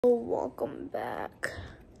Welcome back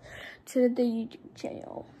to the YouTube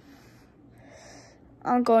channel.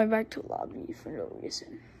 I'm going back to lobby for no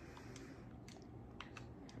reason.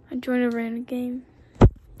 I joined a random game.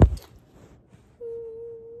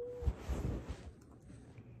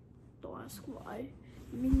 Don't ask why.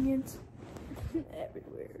 Minions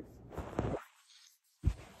everywhere.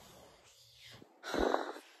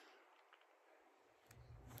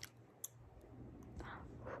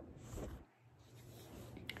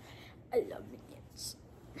 I love minions.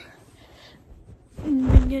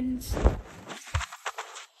 Minions.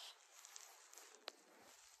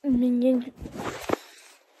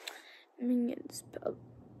 Minions.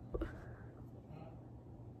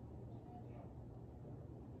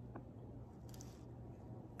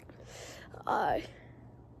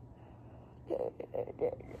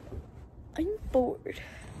 I'm bored.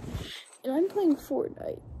 And I'm playing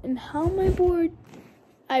Fortnite. And how am I bored?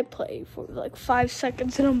 I play for like 5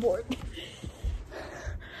 seconds and I'm bored.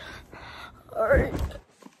 Alright.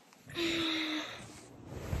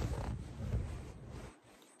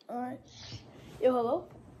 Alright. Yo, hello?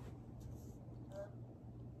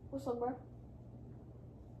 What's up, bro?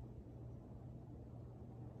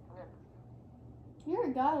 You're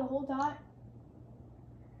a guy the whole time?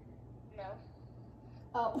 No.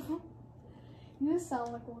 Oh. You just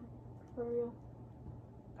sound like one. For real.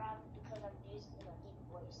 Probably because I'm using a deep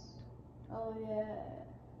voice. Oh, yeah.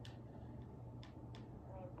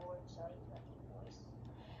 I'm bored, so I use my deep voice.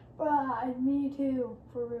 Bruh, me too.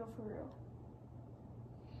 For real, for real.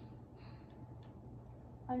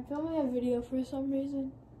 I'm filming a video for some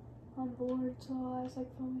reason. I'm bored, so I just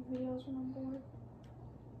like filming videos when I'm bored.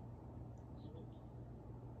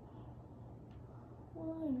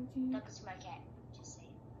 One, two. Look, it's my cat. Just say it.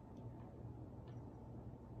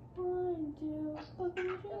 1, 2,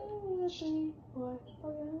 fucking 2, 3, 4,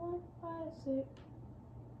 fucking 1, 5, 6.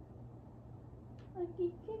 Nike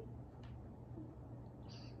kick.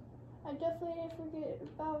 I definitely didn't forget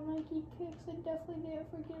about Nike kicks. I definitely didn't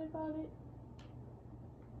forget about it.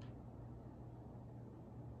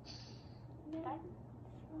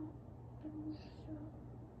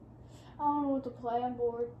 I don't know what to play. I'm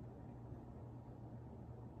bored.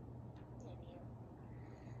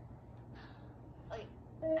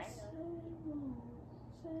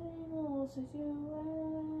 Same old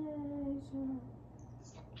situation.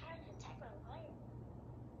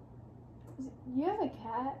 You have a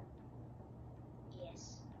cat? Yes.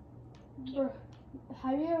 Bro,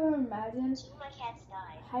 have you ever imagined? 2 of my cats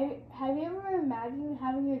died. Have you ever imagined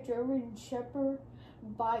having a German Shepherd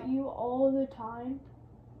bite you all the time?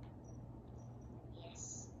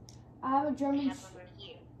 Yes. I have a I German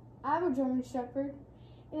Shepherd,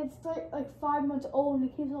 and it's like 5 months old, and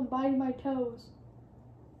it keeps on biting my toes.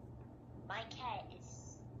 My cat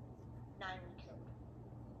is 9 weeks old.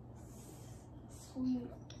 Sweet.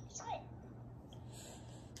 What?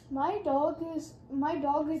 My dog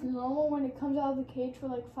is normal when it comes out of the cage for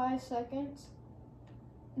like 5 seconds,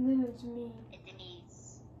 and then it's mean. And then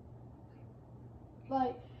he's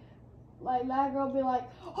Like that girl be like,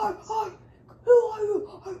 hi, who are you?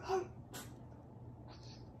 Hi.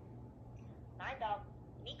 my dog,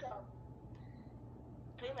 Nico.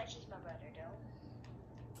 Pretty much he's my brother, though.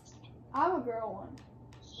 I'm a girl one.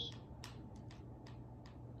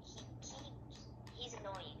 He's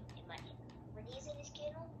annoying. When he's in his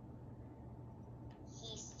kennel,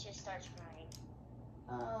 he just starts crying.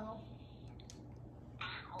 Oh.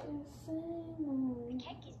 Ow. The The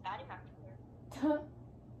cat keeps biting my finger. same.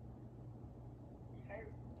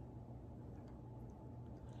 Hurt.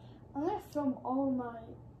 I'm gonna film all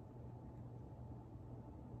night.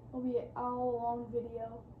 It'll be an hour-long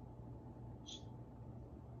video.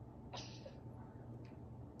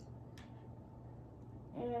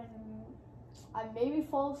 And I maybe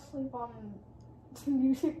fall asleep on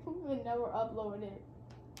YouTube and never upload it.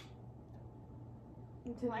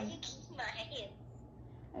 Why you keep my hands?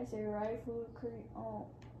 I say right food creep. Oh.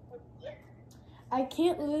 Yeah. I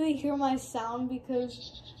can't literally hear my sound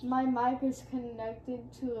because my mic is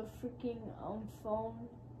connected to a freaking phone.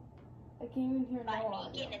 I can't even hear no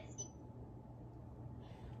audio.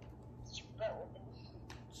 She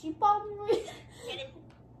popped me.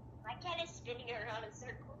 My cat is spinning around in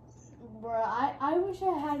circles. Bruh, I wish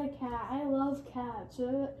I had a cat. I love cats.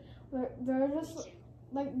 They're just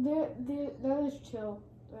like they're just chill.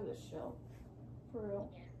 They're just chill, for real.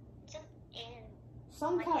 Yeah. And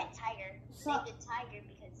Some my cat. cat Tiger. Named the Tiger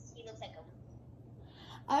because he looks like a.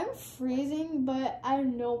 I'm freezing, but I have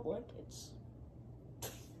no blankets.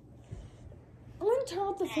 I'm gonna turn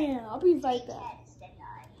off the fan. I'll be right back.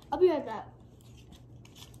 I'll be right back.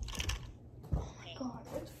 Oh my god,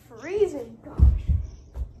 it's freezing. Gosh.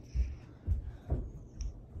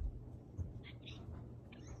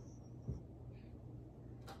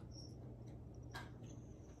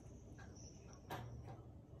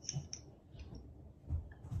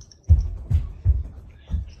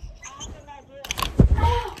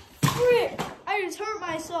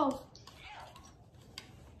 myself.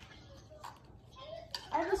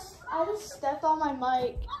 I just stepped on my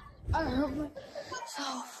mic. I hurt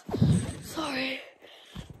myself. Sorry.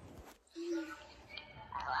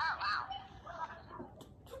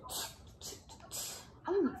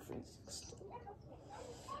 I'm freezing still.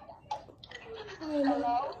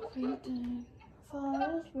 Hello? Waiting.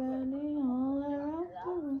 Fire's burning all around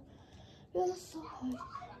the room. You're so high.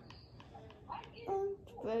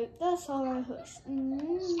 Wait, that's all I heard.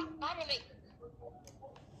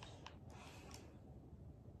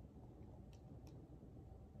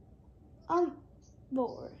 I'm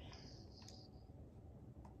bored.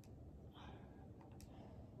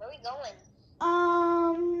 Where are we going?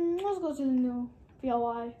 Let's go to the new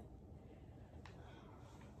PLI.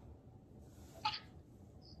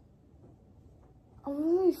 I'm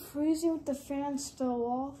really freezing with the fan still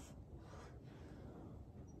off.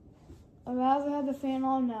 I'd rather have the fan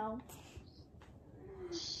on now.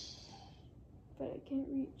 But I can't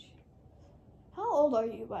reach. How old are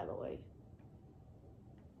you, by the way?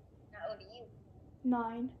 How old are you?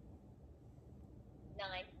 9.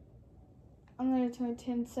 9. I'm gonna turn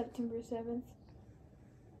 10 September 7th.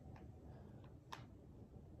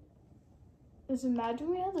 Just imagine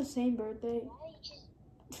we have the same birthday. Why you just...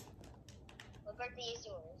 What birthday is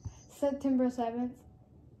yours? September 7th.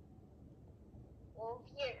 Well,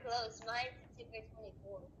 you're close. Mine's September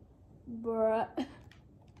 24th. Bruh.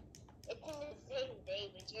 It's in the same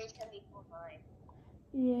day, but yours can be before mine.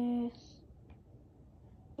 Yeah.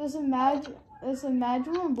 Just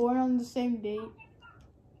imagine we're born on the same date.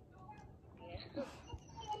 Yeah.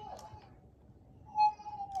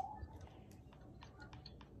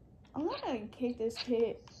 I'm gonna kick this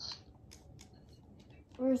kid.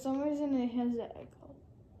 For some reason it has an echo.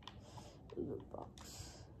 Loot box.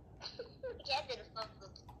 Yeah, did a fun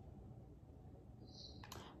look.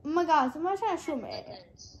 Oh my god, somebody trying to shoot me.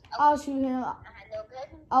 Guns. I'll shoot him. I had no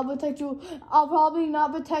guns. I'll protect you. I'll probably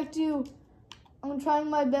not protect you. I'm trying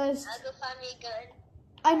my best. I'll go find me a gun.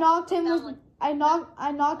 I knocked him with. Someone.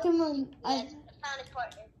 I knocked him with. Yes, I found a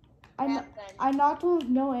partner. I Grab a gun. knocked him with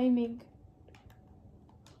no aiming.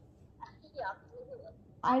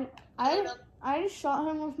 Yeah. I just shot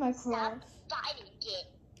him with my Stop cross. biting it.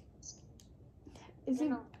 Is he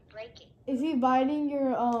Then I'll break it. is he biting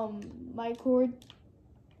your mic cord?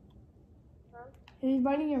 Huh? Is he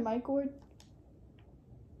biting your mic cord?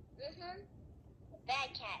 Mm-hmm. Bad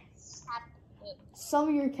cat. Stop it.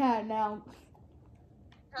 Some your cat now.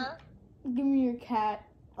 Huh? Give me your cat.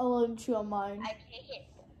 I'll let him chew on mine. I can't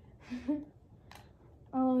hit.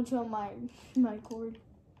 I'll let him chew on my cord.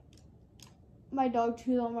 My dog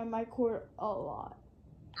chews on my mic cord a lot.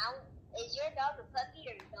 Is your dog a puppy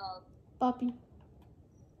or a dog? Puppy.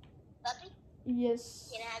 Puppy?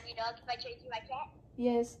 Yes. Can I have your dog if I trade you my cat?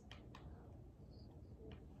 Yes.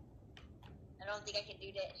 I don't think I can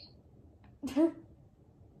do that.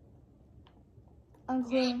 I'm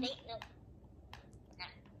clear.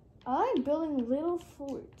 I like building little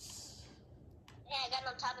forts. Yeah, I got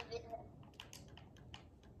on top of it.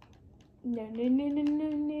 No.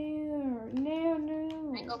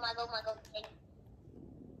 I go. Hey.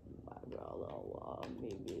 My girl,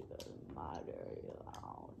 maybe the matter.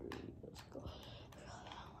 Let's go.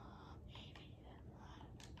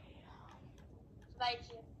 Somebody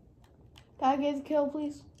shoot. Can I get the kill,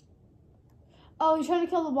 please? Oh, he's trying to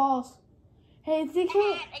kill the boss. Hey, if they kill,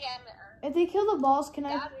 I got him. if they kill the boss, can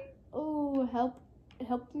I? Got it. Oh,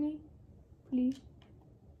 help me, please.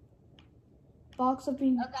 Box up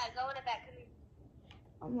in. Okay, go in the back. Come here.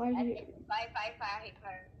 I'm right That's here. it.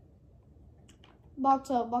 Fire. Box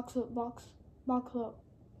up. Box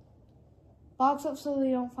up so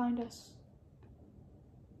they don't find us.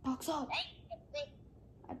 Box up. Hey,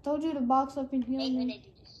 I told you to box up and heal I'm gonna me. do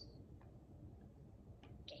this.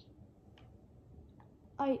 Okay.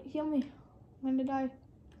 Alright, heal me. I'm gonna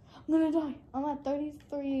die. I'm at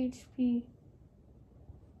 33 HP.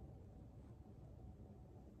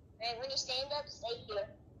 Alright, when you stand up, stay here.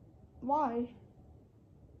 Why?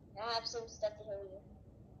 I have some stuff to heal you.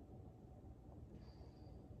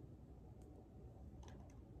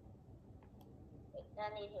 Wait, I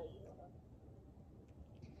need to heal you.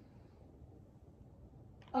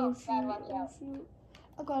 Oh, God, shoot. watch out. Shoot.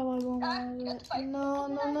 I gotta let go. Ah, that's fine. No.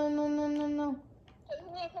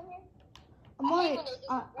 Okay, come here.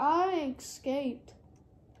 I escaped.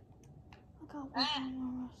 I got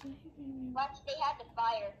Watch, they had the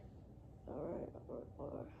fire.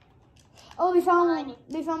 Alright. Oh, they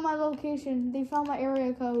found my location. They found my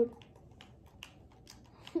area code.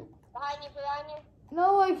 Behind you.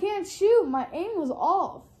 No, I can't shoot. My aim was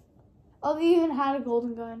off. Oh, they even had a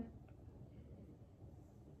golden gun.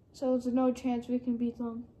 So there's no chance we can beat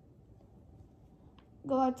them.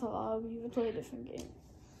 Go out to lobby. We'll play a different game.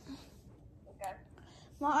 Okay.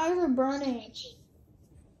 My eyes are burning.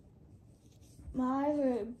 My eyes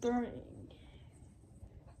are burning.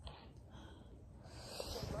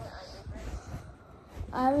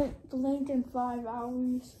 I haven't blinked in 5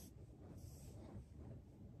 hours.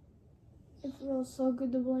 It feels so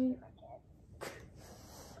good to blink.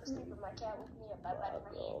 I'm sleeping my cat with me up by my hand.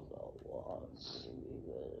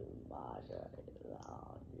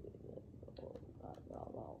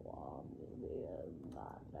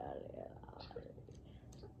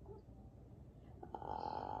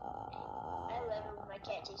 I love it when my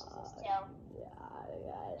cat chases his tail.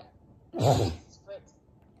 Splits.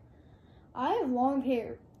 I have long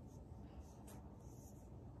hair.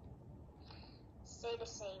 Stay the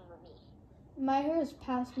same with me. My hair is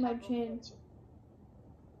past my chin.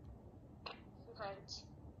 Right.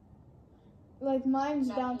 Like mine's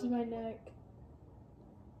down to my neck.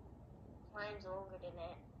 Mine's longer than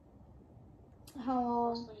that. How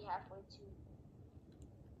long? Mostly halfway to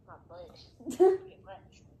my butt. Pretty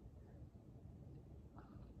much.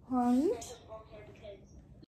 Right?